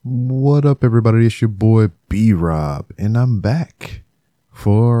What up, everybody? It's your boy B-Rob, and I'm back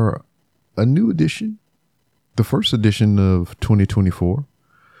for a new edition, the first edition of 2024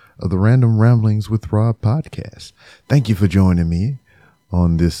 of the Random Ramblings with Rob podcast. Thank you for joining me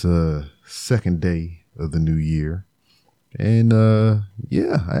on this second day of the new year. And I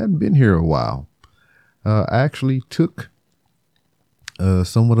hadn't been here a while. I actually took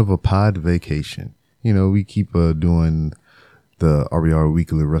somewhat of a pod vacation. You know, we keep doing the RBR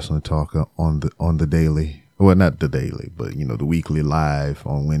Weekly Wrestling Talk on the daily. Well, not the daily, but, you know, the weekly live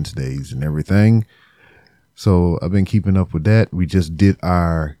on Wednesdays and everything. So I've been keeping up with that. We just did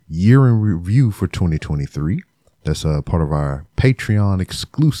our year in review for 2023. That's part of our Patreon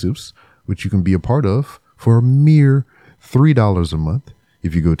exclusives, which you can be a part of for a mere $3 a month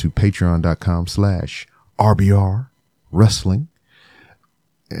if you go to patreon.com/RBR Wrestling.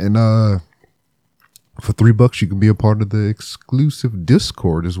 And for $3, you can be a part of the exclusive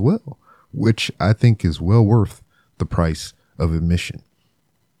Discord as well, which I think is well worth the price of admission.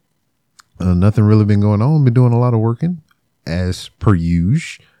 Nothing really been going on. Been doing a lot of working as per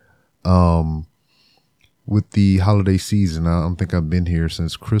usual. With the holiday season, I don't think I've been here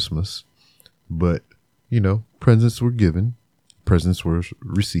since Christmas, but you know, presents were given, presents were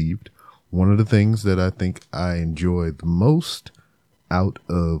received. One of the things that I think I enjoyed the most out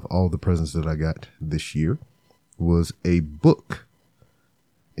of all the presents that I got this year was a book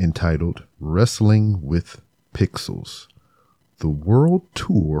entitled Wrestling with Pixels, the World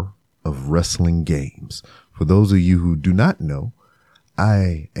Tour of Wrestling Games. For those of you who do not know,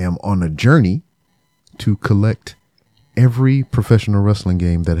 I am on a journey to collect every professional wrestling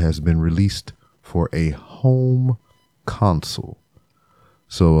game that has been released for a home console.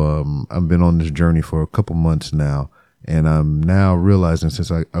 So I've been on this journey for a couple months now. And I'm now realizing, since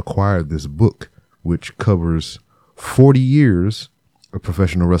I acquired this book, which covers 40 years of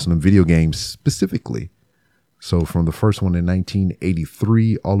professional wrestling video games specifically. So from the first one in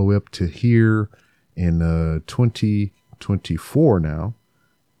 1983 all the way up to here in 2024 now.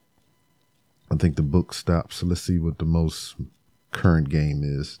 I think the book stops. Let's see what the most current game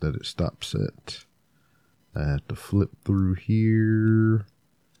is that it stops at. I have to flip through here.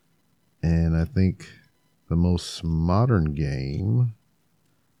 And I think the most modern game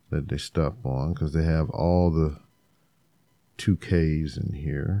that they stop on, because they have all the 2Ks in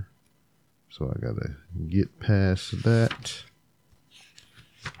here. So I gotta get past that.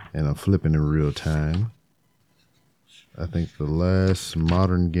 And I'm flipping in real time. I think the last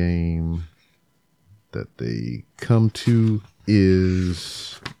modern game that they come to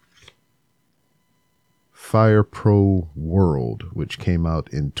is Fire Pro World, which came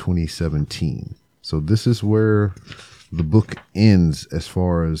out in 2017. So this is where the book ends as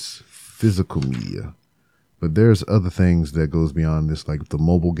far as physical media. But there's other things that goes beyond this, like the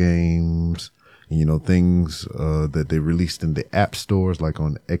mobile games, and, you know, things that they released in the app stores, like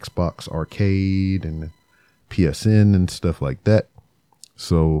on Xbox Arcade and PSN and stuff like that.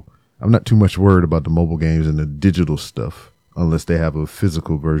 So I'm not too much worried about the mobile games and the digital stuff, unless they have a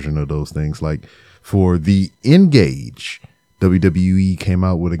physical version of those things. Like for the Engage, WWE came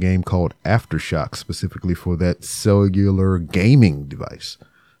out with a game called Aftershock specifically for that cellular gaming device.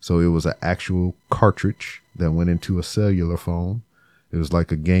 So it was an actual cartridge that went into a cellular phone. It was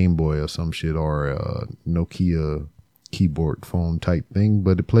like a Game Boy or some shit, or a Nokia keyboard phone type thing,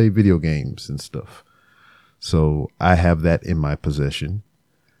 but it played video games and stuff. So I have that in my possession.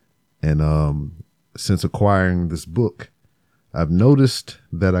 And since acquiring this book, I've noticed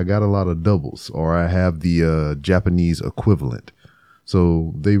that I got a lot of doubles, or I have the Japanese equivalent.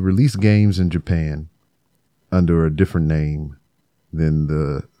 So they release games in Japan under a different name than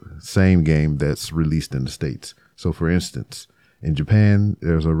the same game that's released in the States. So for instance, in Japan,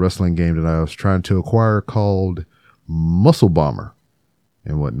 there's a wrestling game that I was trying to acquire called Muscle Bomber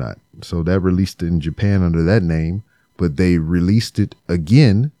and whatnot. So that released in Japan under that name, but they released it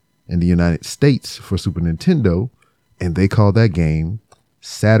again in the United States for Super Nintendo, and they call that game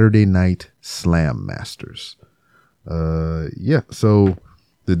Saturday Night Slam Masters. So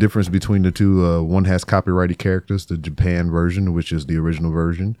the difference between the two, one has copyrighted characters, the Japan version, which is the original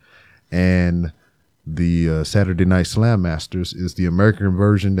version, and the Saturday Night Slam Masters is the American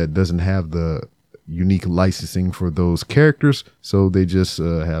version that doesn't have the unique licensing for those characters. So they just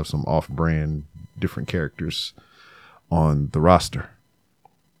have some off-brand different characters on the roster.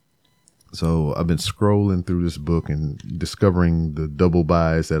 So I've been scrolling through this book and discovering the double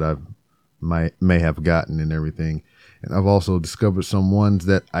buys that I may have gotten and everything. And I've also discovered some ones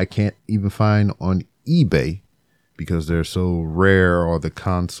that I can't even find on eBay because they're so rare, or the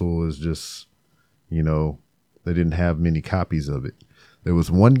console is just, you know, they didn't have many copies of it. There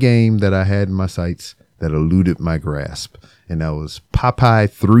was one game that I had in my sights that eluded my grasp, and that was Popeye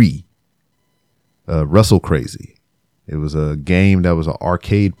 3, Russell Crazy. It was a game that was an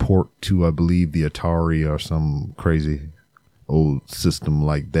arcade port to, I believe, the Atari or some crazy old system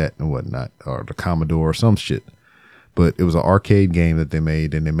like that and whatnot, or the Commodore or some shit. But it was an arcade game that they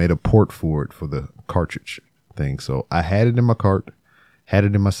made, and they made a port for it for the cartridge thing. So I had it in my cart, had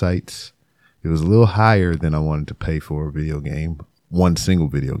it in my sights. It was a little higher than I wanted to pay for a video game, one single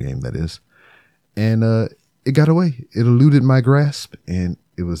video game, that is. And it got away. It eluded my grasp, and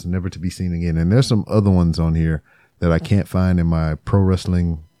it was never to be seen again. And there's some other ones on here that I can't find in my pro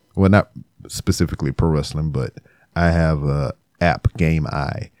wrestling. Well, not specifically pro wrestling, but I have a app, Game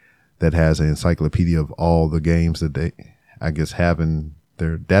Eye, that has an encyclopedia of all the games that they, I guess, have in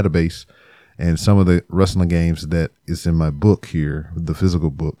their database. And some of the wrestling games that is in my book here, the physical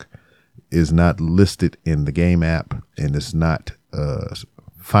book, is not listed in the game app, and it's not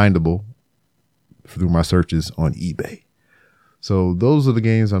findable through my searches on eBay. So those are the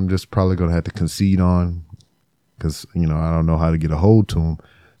games I'm just probably going to have to concede on, because, I don't know how to get a hold to them.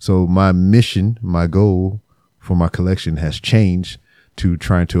 So my mission, my goal for my collection has changed to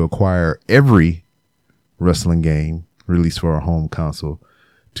trying to acquire every wrestling game released for our home console,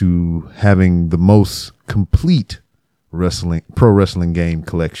 to having the most complete pro wrestling game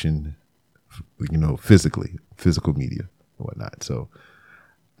collection, physically, physical media and whatnot. So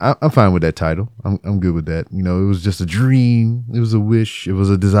I'm fine with that title. I'm good with that. It was just a dream. It was a wish. It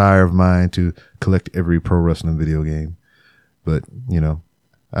was a desire of mine to collect every pro wrestling video game. But,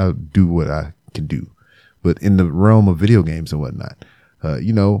 I'll do what I can do. But in the realm of video games and whatnot,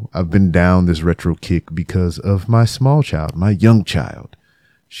 I've been down this retro kick because of my small child, my young child.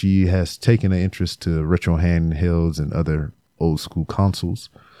 She has taken an interest to retro handhelds and other old school consoles.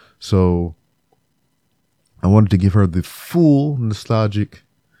 So I wanted to give her the full nostalgic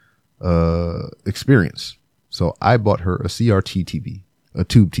experience. So I bought her a CRT TV, a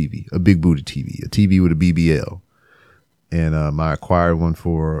tube TV, a big booty TV, a TV with a BBL. And I acquired one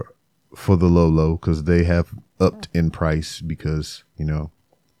for the Lolo, because they have upped in price, because,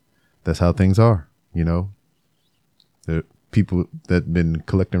 that's how things are. The people that been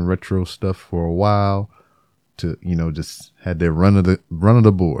collecting retro stuff for a while to, just had their run of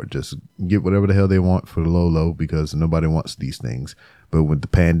the board, just get whatever the hell they want for the Lolo, because nobody wants these things. But with the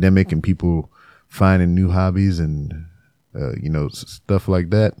pandemic and people finding new hobbies and, stuff like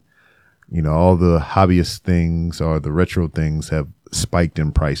that, all the hobbyist things or the retro things have spiked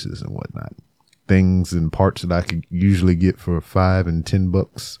in prices and whatnot. Things and parts that I could usually get for $5 and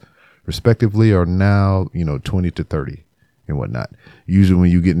 $10 respectively are now, 20 to 30 and whatnot. Usually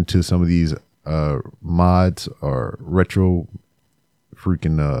when you get into some of these mods or retro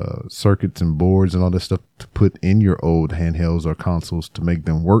freaking circuits and boards and all this stuff to put in your old handhelds or consoles to make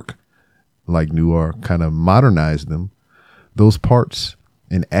them work like new, or kind of modernize them, those parts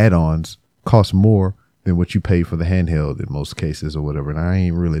and add-ons cost more than what you pay for the handheld in most cases or whatever. And I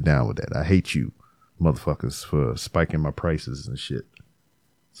ain't really down with that. I hate you motherfuckers for spiking my prices and shit.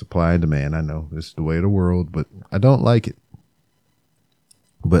 Supply and demand. I know it's the way of the world, but I don't like it.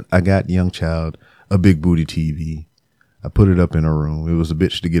 But I got young child a big booty TV. I put it up in her room. It was a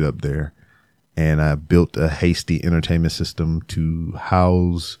bitch to get up there. And I built a hasty entertainment system to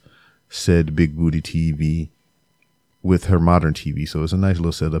house said big booty TV with her modern TV. So it's a nice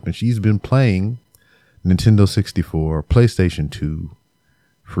little setup. And she's been playing Nintendo 64, PlayStation 2,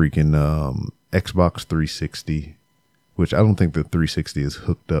 freaking Xbox 360, which I don't think the 360 is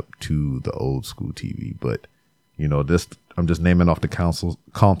hooked up to the old school TV. But, I'm just naming off the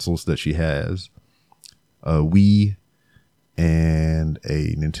consoles that she has. A Wii and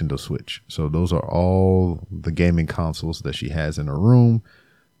a Nintendo Switch. So those are all the gaming consoles that she has in her room.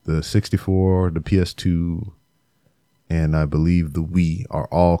 The 64, the PS2, and I believe the Wii are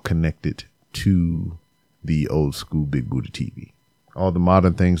all connected to the old school big booty TV. All the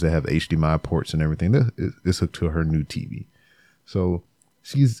modern things that have HDMI ports and everything is hooked to her new TV. So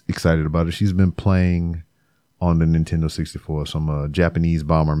she's excited about it. She's been playing on the Nintendo 64 some Japanese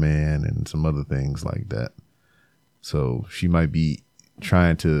Bomberman and some other things like that. So she might be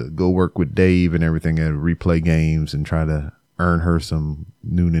trying to go work with Dave and everything and replay games and try to earn her some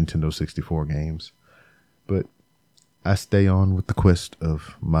new Nintendo 64 games. But I stay on with the quest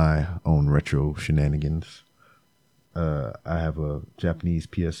of my own retro shenanigans. I have a Japanese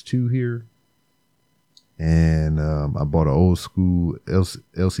PS2 here. And I bought an old school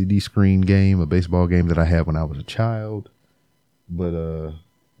LCD screen game, a baseball game that I had when I was a child. But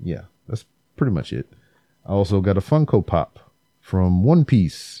yeah, that's pretty much it. I also got a Funko Pop from One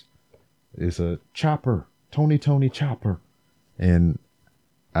Piece. It's a Chopper, Tony Chopper. And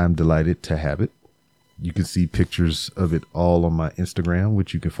I'm delighted to have it. You can see pictures of it all on my Instagram,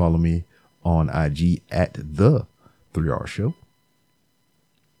 which you can follow me on IG at the 3R Show.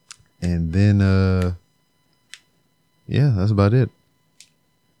 And then, yeah, that's about it.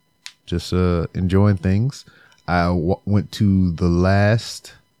 Just enjoying things. I went to the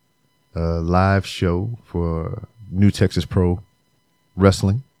last live show for New Texas Pro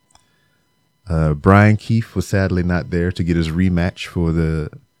Wrestling. Brian Keefe was sadly not there to get his rematch for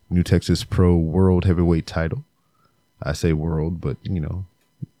the New Texas Pro World Heavyweight title. I say world, but, you know,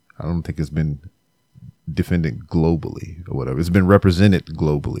 I don't think it's been defended globally or whatever. It's been represented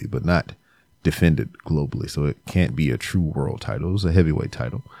globally, but not defended globally. So it can't be a true world title. It's a heavyweight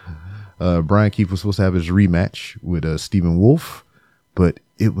title. Brian Keefe was supposed to have his rematch with Stephen Wolf, but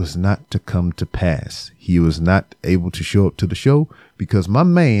it was not to come to pass. He was not able to show up to the show because my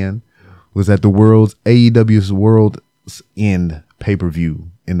man was at the AEW's World's End pay-per-view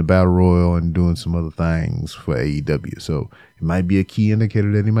in the Battle Royal and doing some other things for AEW. So it might be a key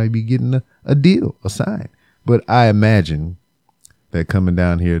indicator that he might be getting a deal, a sign. But I imagine that coming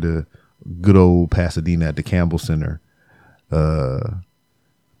down here to good old Pasadena at the Campbell Center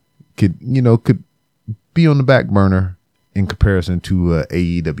could be on the back burner in comparison to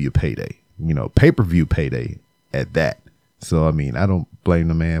AEW payday, pay-per-view payday at that. So, I mean, I don't blame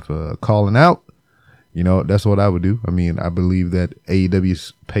the man for calling out. That's what I would do. I mean, I believe that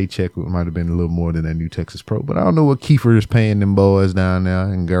AEW's paycheck might have been a little more than that New Texas Pro, but I don't know what Kiefer is paying them boys down there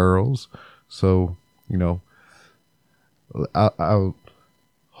and girls. So, I'll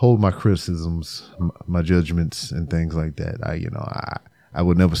hold my criticisms, my judgments and things like that. I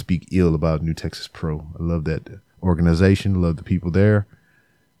would never speak ill about New Texas Pro. I love that organization, love the people there,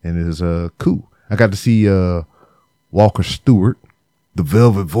 and it is cool. I got to see Walker Stewart, the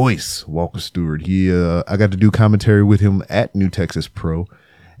Velvet Voice, Walker Stewart. I got to do commentary with him at New Texas Pro,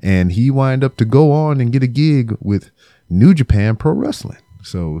 and he wind up to go on and get a gig with New Japan Pro Wrestling.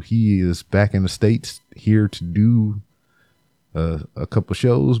 So he is back in the States here to do a couple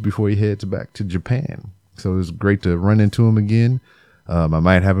shows before he heads back to Japan. So it's great to run into him again. I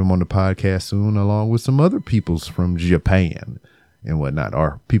might have him on the podcast soon, along with some other peoples from Japan and whatnot,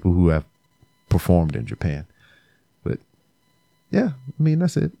 or people who have performed in Japan. But yeah, I mean,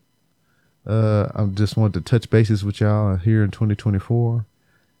 that's it. I just wanted to touch bases with y'all here in 2024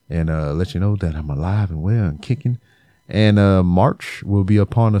 and let you know that I'm alive and well and kicking. And March will be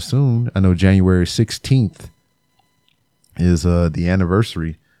upon us soon. I know January 16th is the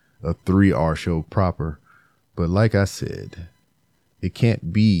anniversary of 3R Show proper. But like I said, it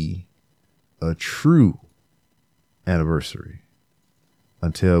can't be a true anniversary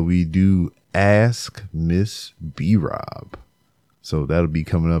until we do Ask Miss B-Rob. So that'll be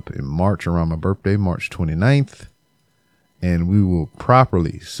coming up in March around my birthday, March 29th. And we will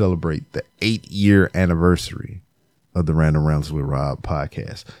properly celebrate the 8-year anniversary of the Random Rounds with Rob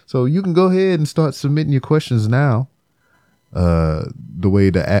podcast. So you can go ahead and start submitting your questions now. The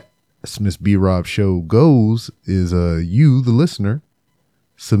way the Ask Miss B-Rob show goes is you, the listener,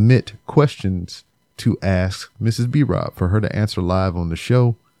 submit questions to ask Mrs. B-Rob for her to answer live on the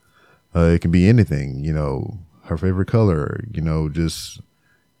show. It can be anything, her favorite color, just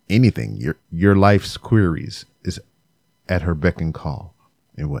anything. Your life's queries is at her beck and call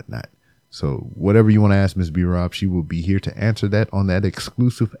and whatnot. So whatever you want to ask Miss B-Rob, she will be here to answer that on that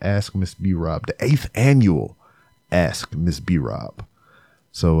exclusive Ask Miss B-Rob, the 8th annual Ask Miss B-Rob.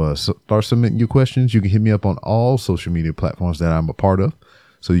 So start submitting your questions. You can hit me up on all social media platforms that I'm a part of.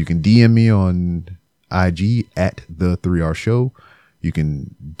 So you can DM me on IG at the 3R Show. You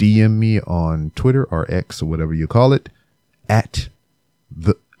can DM me on Twitter or X or whatever you call it at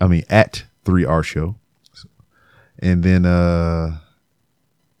 3R Show. And then I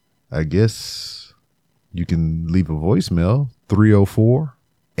guess you can leave a voicemail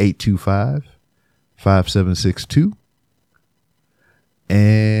 304-825-5762.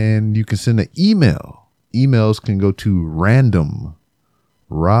 And you can send an email. Emails can go to randomrobcast.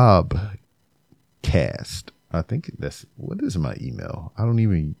 I think what is my email? I don't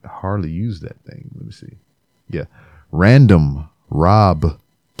even hardly use that thing. Let me see. Yeah.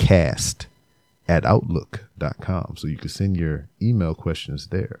 randomrobcast@outlook.com. So you can send your email questions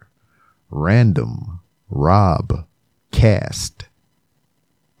there.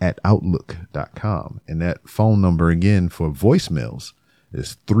 randomrobcast@outlook.com. And that phone number again for voicemails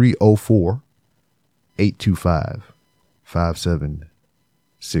is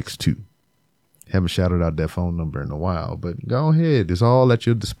 304-825-5762. Haven't shouted out that phone number in a while, but go ahead. It's all at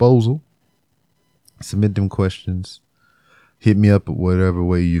your disposal. Submit them questions. Hit me up whatever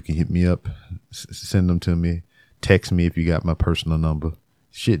way you can hit me up. Send them to me. Text me if you got my personal number.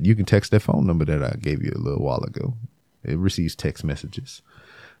 Shit, you can text that phone number that I gave you a little while ago. It receives text messages.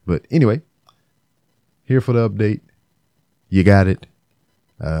 But anyway, here for the update. You got it.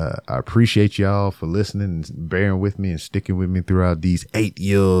 I appreciate y'all for listening and bearing with me and sticking with me throughout these 8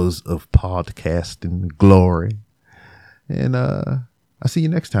 years of podcasting glory. And I'll see you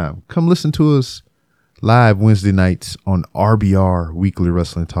next time. Come listen to us live Wednesday nights on RBR Weekly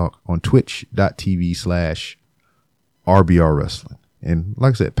Wrestling Talk on twitch.tv/RBR Wrestling. And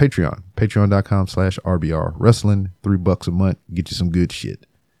like I said, patreon.com/RBR Wrestling, $3 a month, get you some good shit.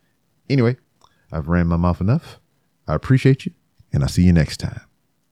 Anyway, I've ran my mouth enough. I appreciate you, and I'll see you next time.